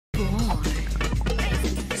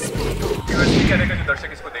क्या रहेगा जो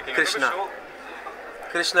दर्शक इसको देखेंगे? कृष्णा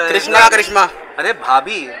कृष्णा करिश्मा, अरे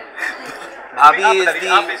भाभी आप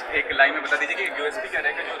एक लाइन में बता दीजिए कि यूएसपी क्या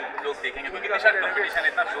रहेगा जो लोग देखेंगे, क्योंकि इतना कंपटीशन,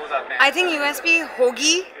 इतना शोज आते हैं। आई थिंक यूएसपी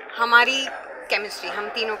होगी हमारी केमिस्ट्री, हम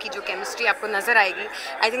तीनों की जो केमिस्ट्री आपको नजर आएगी,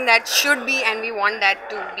 I think that should be and we want that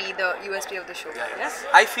to be the USP of the show.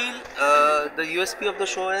 I feel the USP of the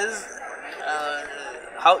show is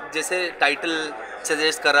how, जैसे टाइटल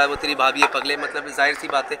सजेस्ट कर रहा है वो तेरी भाभी है पगले, मतलब जाहिर सी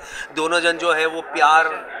बात है दोनों जन जो है वो प्यार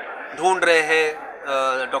ढूंढ रहे हैं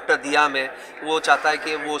डॉक्टर दिया में। वो चाहता है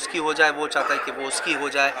कि वो उसकी हो जाए, वो चाहता है कि वो उसकी हो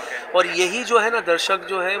जाए, और यही जो है ना दर्शक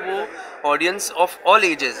जो है वो ऑडियंस ऑफ ऑल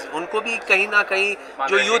एजेस, उनको भी कहीं ना कहीं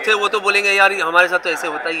जो यूथ है वो तो बोलेंगे यार हमारे साथ तो ऐसे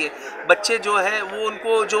होता ही है। बच्चे जो है वो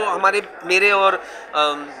उनको जो हमारे मेरे और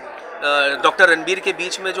डॉक्टर रणबीर के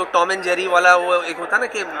बीच में जो टॉम एंड जेरी वाला वो एक होता है ना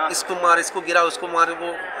कि इसको मार, इसको गिरा, उसको मार,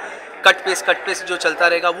 वो कट पेस जो चलता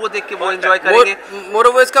रहेगा वो देख के वो एंजॉय करेंगे।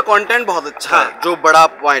 मोरोवर इसका कंटेंट बहुत अच्छा है, जो बड़ा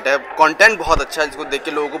पॉइंट है, कंटेंट बहुत अच्छा है जिसको देख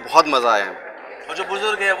के लोगों को बहुत मजा आया। और जो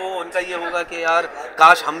बुजुर्ग है वो उनका ये होगा कि यार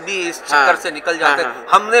काश हम भी इस चक्कर से निकल जाते,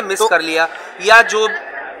 हमने मिस कर लिया, या जो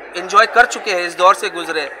एंजॉय कर चुके हैं इस दौर से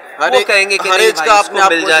गुजरे वो कहेंगे कि हर एज का अपने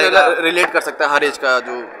आप मिल जाएगा, रिलेट कर सकता है हर एज का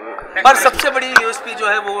जो। पर सबसे बड़ी यूएसपी जो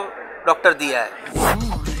है वो डॉक्टर दिया है।